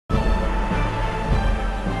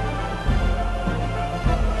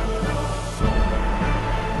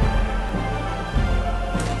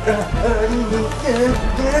Why?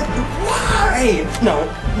 No,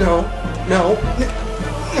 no, no.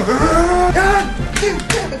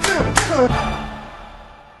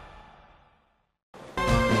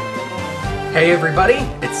 Hey everybody,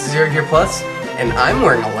 it's Zero Gear Plus, and I'm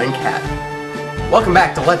wearing a Link hat. Welcome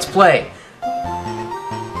back to Let's Play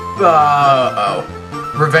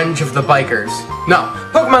Revenge of the Bikers. No,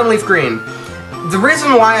 Pokemon Leaf Green. The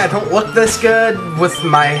reason why I don't look this good with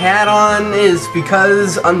my hat on is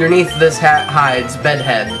because underneath this hat hides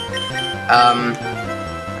Bedhead.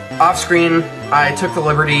 Off screen, I took the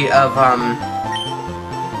liberty of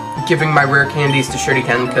giving my rare candies to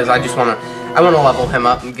Shuriken because I want to level him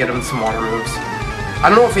up and get him some water moves. I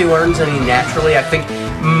don't know if he learns any naturally. I think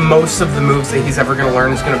most of the moves that he's ever going to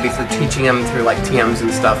learn is going to be through teaching him through like TMs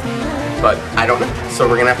and stuff, but I don't know. So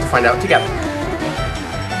we're going to have to find out together.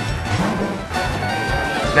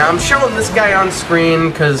 Now I'm showing this guy on screen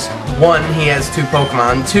because, one, he has 2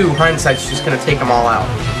 Pokemon, 2, Hindsight's just going to take them all out.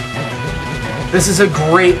 This is a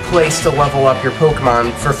great place to level up your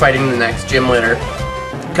Pokemon for fighting the next gym leader,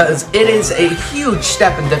 because it is a huge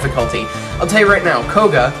step in difficulty. I'll tell you right now,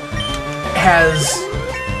 Koga has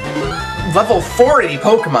level 40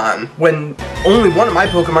 Pokemon, when only one of my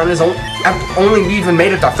Pokemon has only even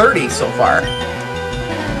made it to 30 so far.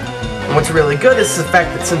 And what's really good is the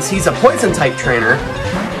fact that since he's a Poison-type trainer,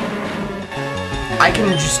 I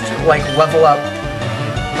can just, like, level up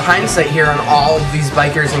Hindsight here on all of these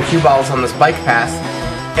bikers and cue balls on this bike path,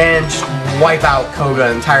 and just wipe out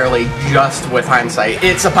Koga entirely just with Hindsight.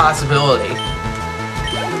 It's a possibility.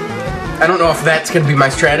 I don't know if that's going to be my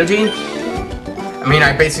strategy. I mean,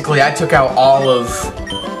 I took out all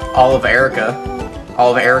of Erica.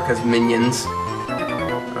 All of Erica's minions.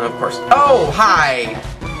 Of course. Oh, hi!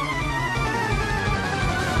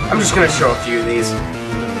 I'm just going to show a few of these.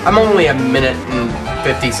 I'm only a minute and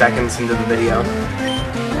 50 seconds into the video.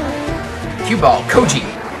 Cue Ball, Koji.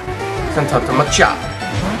 Sentata Machop.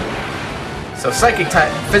 So Psychic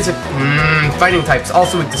type, Fighting types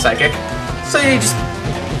also weak to Psychic. So you just,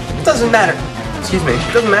 it doesn't matter. Excuse me,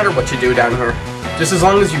 it doesn't matter what you do down here. Just as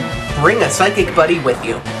long as you bring a Psychic buddy with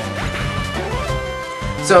you.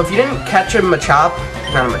 So if you didn't catch a Machop,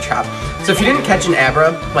 not a Machop. So if you didn't catch an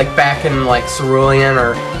Abra, like back in like Cerulean,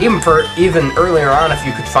 or even earlier on if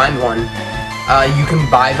you could find one, you can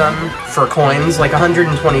buy them for coins, like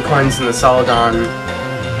 120 coins in the Celadon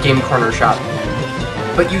Game Corner shop.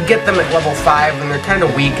 But you get them at level 5 and they're kind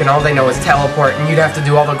of weak and all they know is teleport, and you'd have to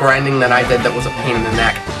do all the grinding that I did that was a pain in the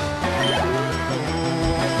neck.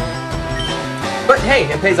 But hey,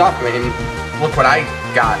 it pays off. I mean, look what I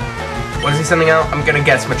got. What is he sending out? I'm gonna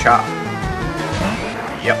guess Machop.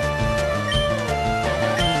 Yep.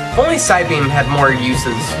 If only Psybeam had more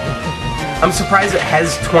uses. I'm surprised it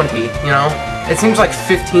has 20, you know? It seems like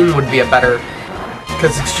 15 would be a better,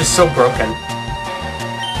 because it's just so broken.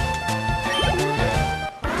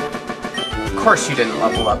 Of course you didn't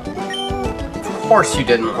level up. Of course you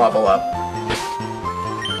didn't level up.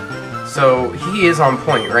 So, he is on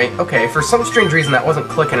point, right? Okay, for some strange reason that wasn't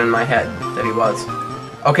clicking in my head that he was.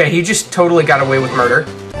 Okay, he just totally got away with murder.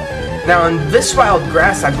 Now, in this wild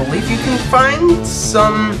grass, I believe you can find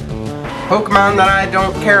some Pokemon that I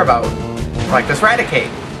don't care about. Like this Raticate,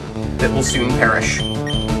 that will soon perish.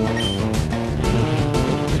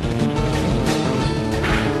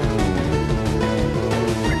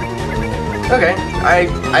 Okay,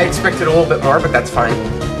 I expected a little bit more, but that's fine.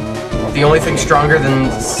 The only thing stronger than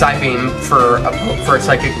Psybeam for a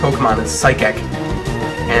Psychic Pokemon is Psychic,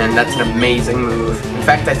 and that's an amazing move. In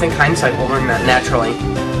fact, I think Hindsight will learn that naturally.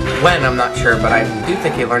 When, I'm not sure, but I do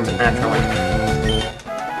think he learns it naturally.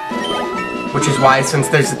 Which is why, since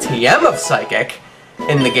there's a TM of Psychic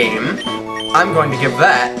in the game, I'm going to give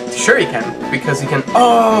that to Shuriken, because he can...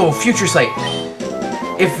 Oh, Future Sight!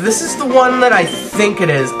 If this is the one that I think it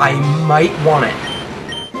is, I might want it.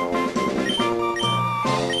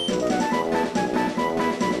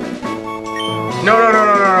 No.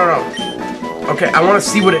 Okay, I want to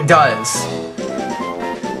see what it does.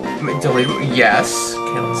 Delete it. Yes.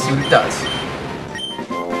 Okay, let's see what it does.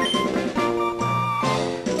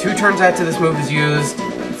 2 turns after this move is used,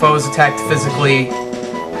 foe is attacked physically,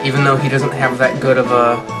 even though he doesn't have that good of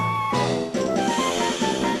a...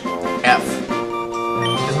 F.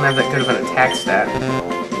 He doesn't have that good of an attack stat.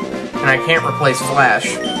 And I can't replace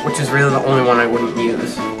Flash, which is really the only one I wouldn't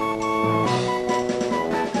use.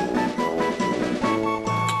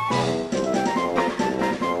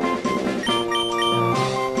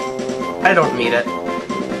 I don't need it.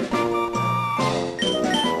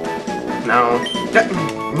 No.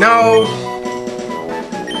 No!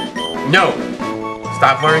 No!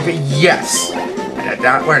 Stop learning to... Yes! I did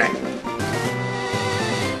not learn it.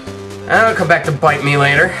 I'll come back to bite me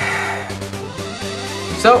later.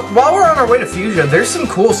 So, while we're on our way to Fuchsia, there's some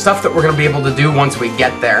cool stuff that we're going to be able to do once we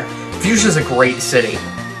get there. Fuchsia's a great city.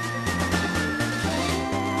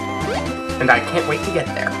 And I can't wait to get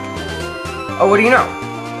there. Oh, what do you know?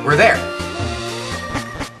 We're there.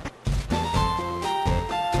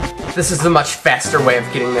 This is a much faster way of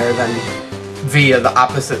getting there than via the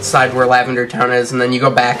opposite side where Lavender Town is, and then you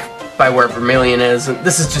go back by where Vermilion is, and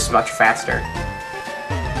this is just much faster.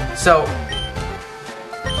 So,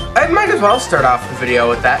 I might as well start off the video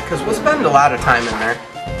with that, because we'll spend a lot of time in there.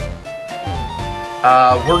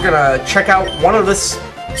 We're gonna check out one of this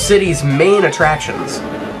city's main attractions.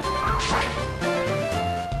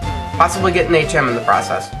 Possibly get an HM in the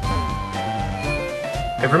process.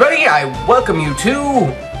 Everybody, I welcome you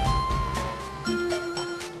to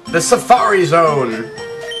the Safari Zone.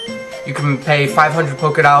 You can pay 500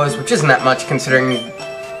 Poké Dollars, which isn't that much considering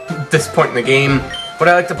this point in the game. Would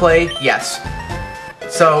I like to play? Yes.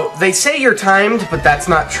 So, they say you're timed, but that's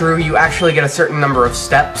not true. You actually get a certain number of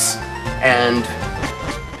steps, and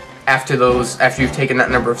after you've taken that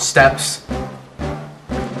number of steps,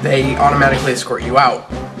 they automatically escort you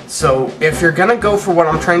out. So, if you're gonna go for what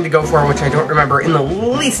I'm trying to go for, which I don't remember in the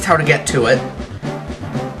least how to get to it,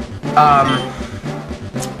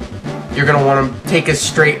 you're gonna want to take as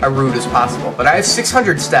straight a route as possible. But I have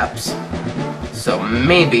 600 steps, so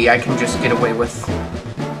maybe I can just get away with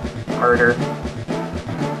murder.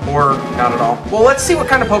 Or not at all. Well, let's see what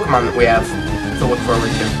kind of Pokemon that we have to look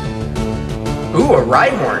forward to. Ooh, a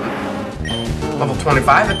Rhyhorn. Level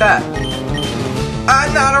 25 at that.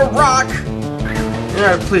 I'm not a rock!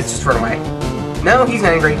 Please just run away. No, he's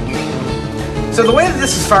angry. So the way that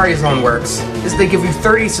this Safari Zone works is they give you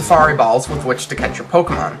 30 Safari Balls with which to catch your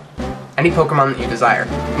Pokemon. Any Pokemon that you desire.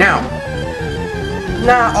 Now,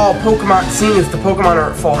 not all Pokemon, seeing as the Pokemon are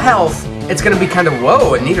at full health, it's going to be kind of,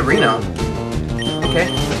 whoa, a Nidorino. Okay.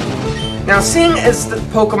 Now, seeing as the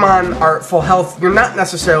Pokemon are at full health, you're not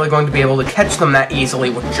necessarily going to be able to catch them that easily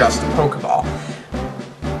with just a Pokeball.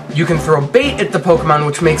 You can throw bait at the Pokemon,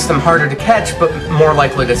 which makes them harder to catch, but more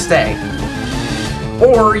likely to stay.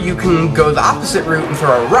 Or you can go the opposite route and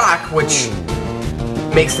throw a rock, which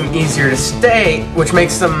makes them easier to stay, which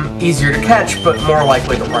makes them easier to catch, but more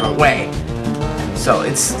likely to run away. So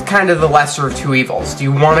it's kind of the lesser of two evils. Do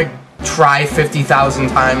you want to try 50,000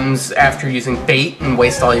 times after using bait and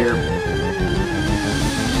waste all your...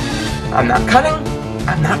 I'm not cutting.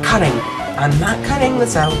 I'm not cutting. I'm not cutting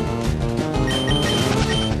this out.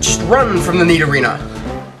 Just run from the Nidorina.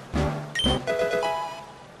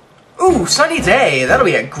 Ooh, Sunny Day! That'll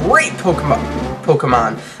be a great Pokemon.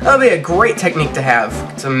 That'll be a great technique to have.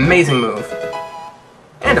 It's an amazing move.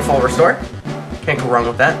 And a full restore. Can't go wrong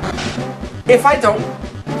with that. If I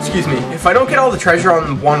don't get all the treasure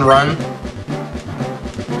on one run,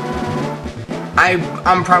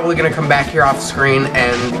 I'm probably gonna come back here off screen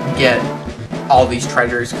and get all these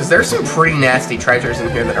treasures, because there's some pretty nasty treasures in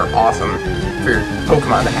here that are awesome for your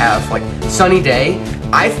Pokemon to have. Like Sunny Day,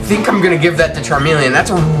 I think I'm gonna give that to Charmeleon. That's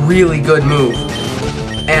a really good move.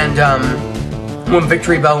 And when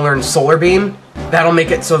Victory Bell learns Solar Beam, that'll make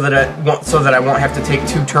it so that I won't have to take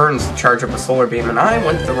 2 turns to charge up a Solar Beam, and I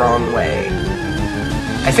went the wrong way.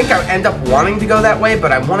 I think I end up wanting to go that way,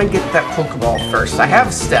 but I want to get that Pokeball first. I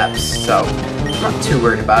have steps, so I'm not too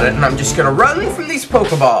worried about it, and I'm just gonna run from these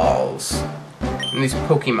Pokeballs. And these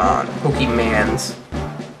Pokemans.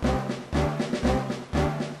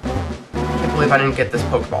 Can't believe I didn't get this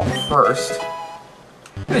Pokeball first.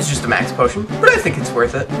 It was just a max potion, but I think it's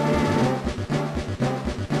worth it.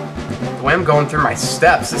 The way I'm going through my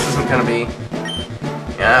steps, this isn't gonna be...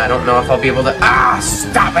 Yeah, I don't know if I'll be able to... Ah!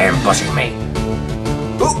 Stop ambushing me!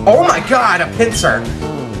 Ooh, oh my god, a Pinsir!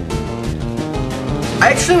 I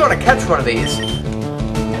actually want to catch one of these.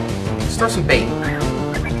 Let's throw some bait.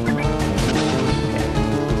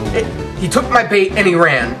 He took my bait and he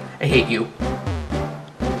ran. I hate you.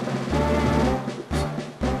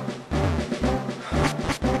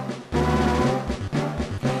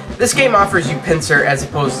 This game offers you Pinsir as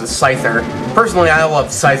opposed to Scyther. Personally, I love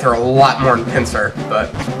Scyther a lot more than Pinsir,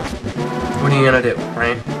 but what are you gonna do,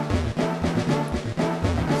 right?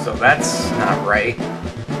 So that's not right.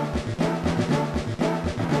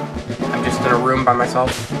 I'm just in a room by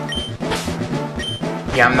myself.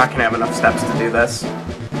 Yeah, I'm not gonna have enough steps to do this.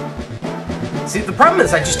 See, the problem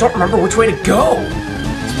is I just don't remember which way to go.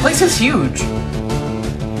 This place is huge.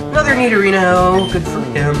 Another Nidorino. Good for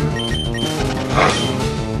him.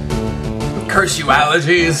 Curse you,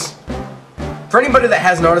 allergies. For anybody that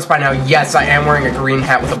has noticed by now, yes, I am wearing a green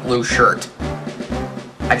hat with a blue shirt.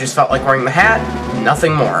 I just felt like wearing the hat,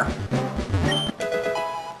 nothing more.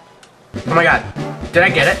 Oh my god. Did I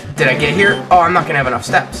get it? Did I get here? Oh, I'm not gonna have enough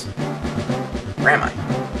steps. Where am I?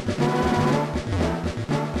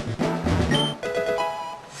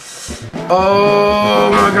 Oh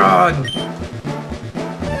my god.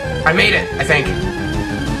 I made it, I think.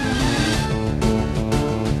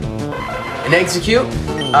 An Execute.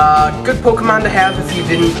 Good Pokemon to have if you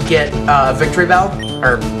didn't get Victory Bell,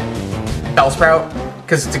 or Bellsprout,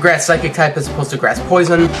 because it's a Grass Psychic type as opposed to Grass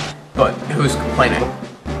Poison, but who's complaining?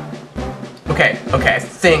 Okay, I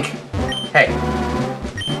think... Hey.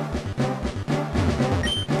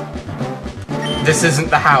 This isn't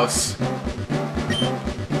the house.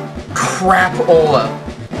 Crap-ola.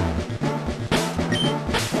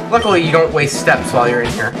 Luckily, you don't waste steps while you're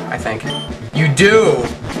in here, I think. You do!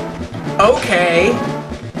 Okay.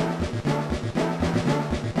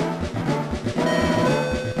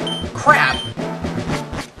 Crap.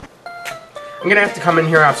 I'm gonna have to come in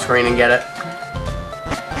here off screen and get it.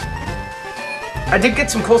 I did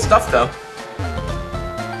get some cool stuff, though.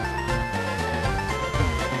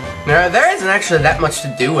 Now, there isn't actually that much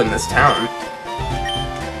to do in this town.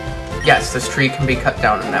 Yes, this tree can be cut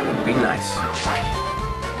down, and that would be nice.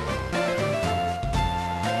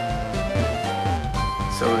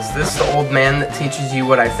 So is this the old man that teaches you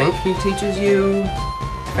what I think he teaches you?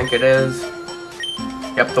 I think it is.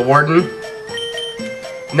 Yep, the warden.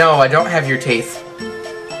 No, I don't have your teeth.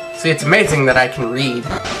 See, it's amazing that I can read.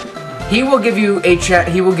 He will give you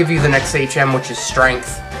he will give you the next HM, which is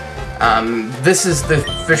Strength. This is the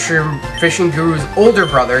fishing guru's older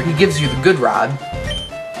brother. He gives you the good rod.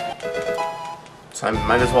 So I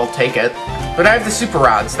might as well take it. But I have the super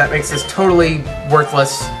rods. That makes this totally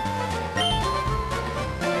worthless.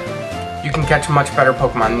 You can catch much better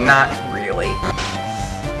Pokemon. Not really.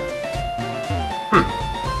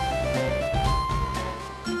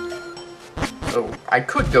 So I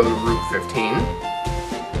could go to Route 15.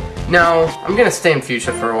 No, I'm gonna stay in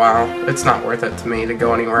Fuchsia for a while. It's not worth it to me to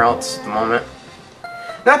go anywhere else at the moment.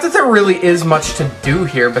 Not that there really is much to do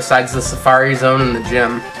here besides the Safari Zone and the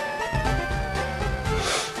gym.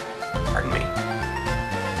 Pardon me.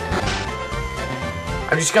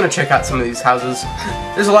 I'm just gonna check out some of these houses.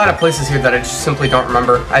 There's a lot of places here that I just simply don't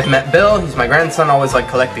remember. I've met Bill, he's my grandson, always liked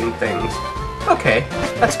collecting things. Okay,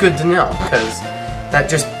 that's good to know, because that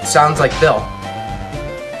just sounds like Bill.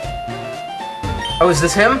 Oh, is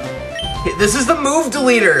this him? This is the move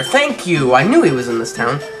deleter! Thank you! I knew he was in this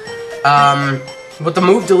town. What the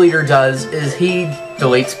move deleter does is he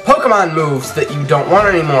deletes Pokemon moves that you don't want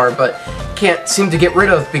anymore, but can't seem to get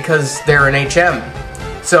rid of because they're an HM.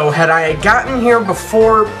 So had I gotten here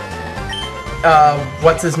before,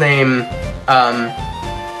 what's his name,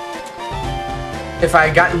 if I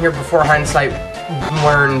had gotten here before Hindsight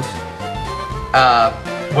learned,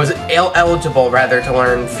 was eligible rather to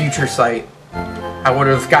learn Future Sight, I would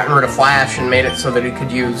have gotten rid of Flash and made it so that he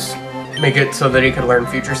could make it so that he could learn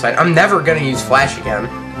Future Sight. I'm never gonna use Flash again.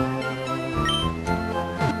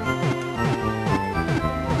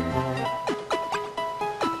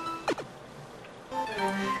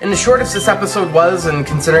 And as short as this episode was, and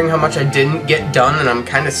considering how much I didn't get done, and I'm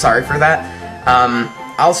kind of sorry for that,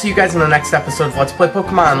 I'll see you guys in the next episode of Let's Play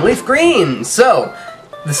Pokemon Leaf Green! So,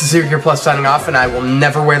 this is Zero Plus signing off, and I will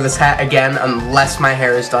never wear this hat again unless my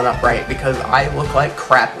hair is done up right, because I look like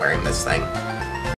crap wearing this thing.